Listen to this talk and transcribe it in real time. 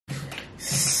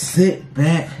sit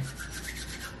back,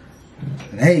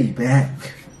 lay back,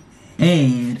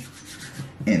 and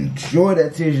enjoy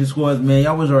that TSG Squads, man.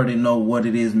 Y'all already know what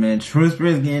it is, man.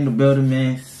 Trisper's getting in the building,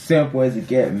 man. Simple as it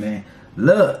get, man.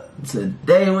 Look,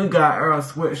 today we got Earl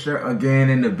Sweatshirt again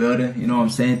in the building. You know what I'm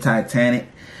saying? Titanic.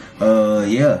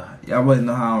 Yeah. Y'all wasn't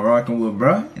know how I'm rocking with,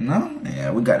 bro. You know?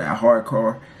 Yeah, we got that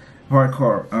hardcore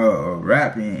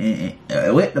rapping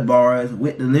and with the bars,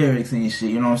 with the lyrics and shit.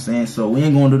 You know what I'm saying? So we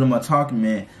ain't gonna do no more talking,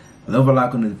 man. Leave a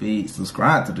like on this video,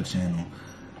 subscribe to the channel.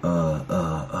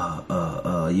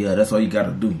 Yeah, that's all you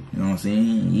gotta do. You know what I'm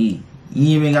saying? Yeah.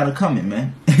 You even gotta comment,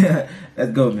 man.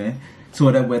 Let's go, man. So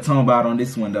what that we're talking about on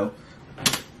this one, though.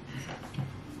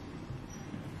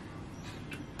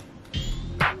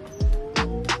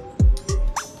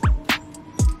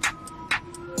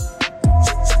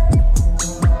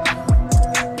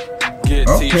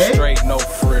 Okay. Straight, no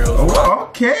frills. Oh,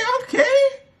 okay.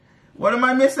 What am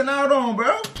I missing out on,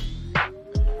 bro?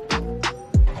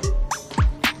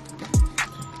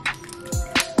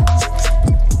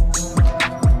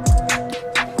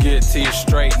 Get to you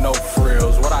straight, no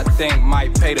frills. What I think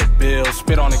might pay the bills.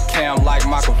 Spit on the cam like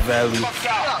Machiavelli.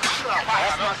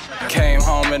 Came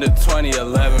home in the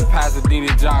 2011.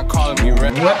 Pasadena John calling me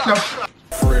red. What the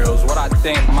frills? What I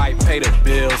think might pay the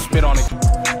bills. Spit on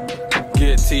the.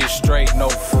 Get to you straight, no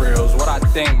frills. What I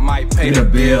think might pay the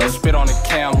bills. Spit on the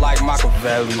cam like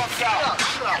Machiavelli.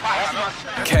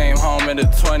 Came home in the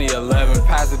 2011.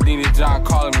 Pasadena John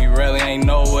calling me really. Ain't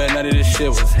nowhere none of this shit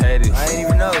was headed. I ain't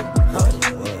even know.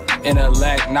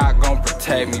 Intellect not gon'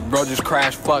 protect me. Bro just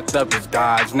crashed, fucked up his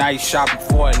Dodge. Now he's shopping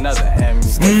for another Hemi.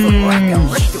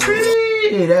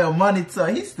 That money talk.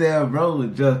 He said, bro,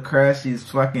 just crashed his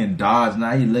fucking Dodge.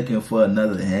 Now he looking for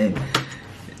another Hemi.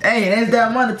 Hey, that's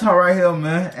that money talk right here,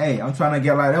 man. Hey, I'm trying to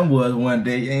get like them boys one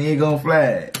day. You ain't gonna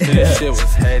flag. This shit was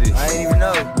headed. I ain't even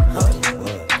know.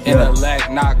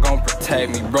 Intellect not gon'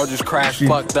 protect me. Bro just crashed,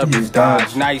 fucked up his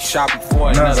Dodge. Now he's shopping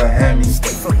for another Hemi.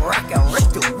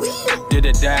 Did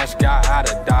a dash, got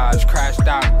out of Dodge. Crashed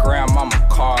out grandmama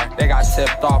car. They got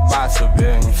tipped off by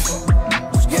civilians.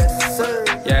 Yes, sir.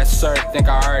 Yes, sir. Think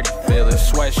I already feel it.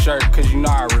 Sweatshirt, cause you know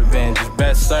our revenge is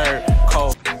best served.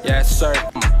 Cold. Yes, sir.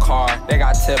 I'm a car. They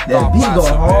got tipped off by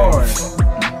civilians.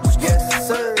 Yes,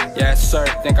 sir. Yes, sir.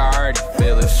 Think I already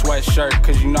feel it. Sweatshirt,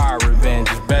 cause you know our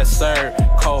revenge is best served.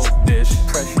 Cold dish.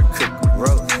 Pressure cook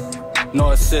roast.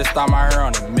 No assist, I'm out here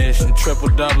on a mission. Triple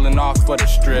doubling off for the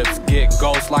strips. Get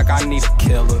ghosts like I need a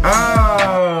killer.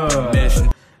 Mission.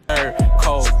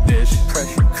 Cold dish.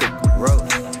 Pressure cook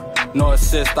roast. No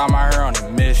assist, I'm out here on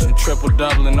a mission. Triple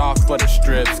doubling off for the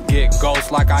strips. Get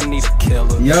ghosts like I need a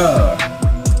killer. Yeah.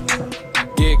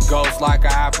 Get ghosts like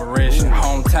an apparition.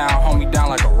 Hometown, hold me down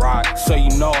like a rock. So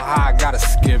you know how I gotta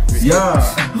skip it. Yeah.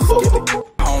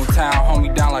 Hometown, hold me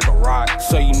down like a rock.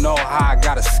 So you know how I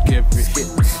gotta skip it.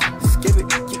 Skip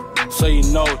it. So you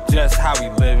know just how we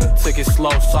living. Took it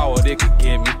slow, saw what it could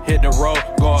give me. Hit the road,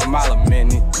 go a mile a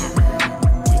minute.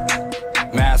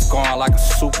 Mask on like a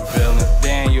super villain.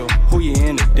 Daniel, who you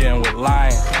in the den with?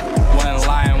 Lying. Wasn't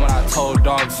lying when I told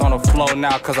dogs on the floor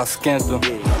now cause I skinned them.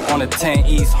 On the 10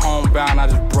 East homebound, I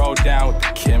just broke down with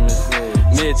the chemist.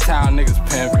 Midtown niggas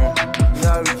pimping. You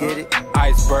know we get it.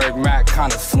 Iceberg Mac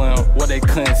kinda slim. What they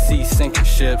couldn't see sinking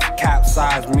ships.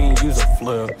 Capsize me and use a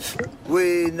flip.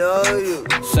 We know you.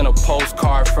 Send a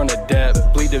postcard from the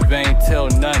depth. Bleed the vein till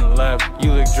nothing left.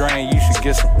 You look drained, you should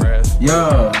get some rest.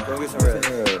 Yeah. Go get some rest.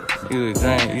 You look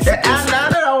drained, you should get some rest. I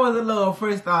know that was a little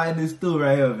freestyle in this stew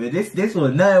right here, man. This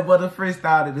was nothing but a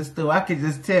freestyle in the stew. I could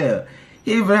just tell.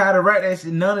 He even had to write that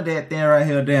shit, none of that thing right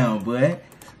here down, boy.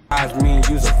 Me and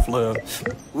use a flip.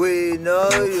 We know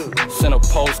you. Send a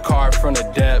postcard from the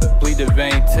depth. Bleed the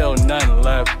vein till nothing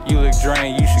left. You look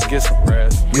drained, you should get some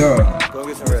rest. Yeah. Go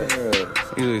get some rest.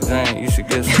 You look drained, you should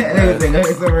get some rest. Everything, go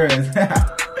get some rest.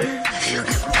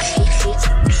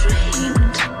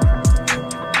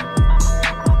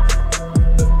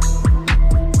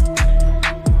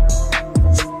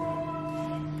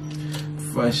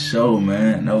 For sure,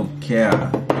 man. No care.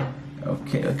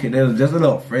 Okay, that was just a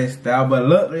little freestyle. But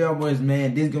look, y'all boys,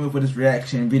 man, this is gonna be for this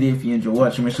reaction video. If you enjoy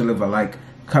watching, make sure to leave a like,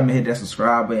 comment, hit that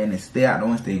subscribe button, and stay out the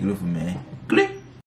one, stay glueful, man. Click.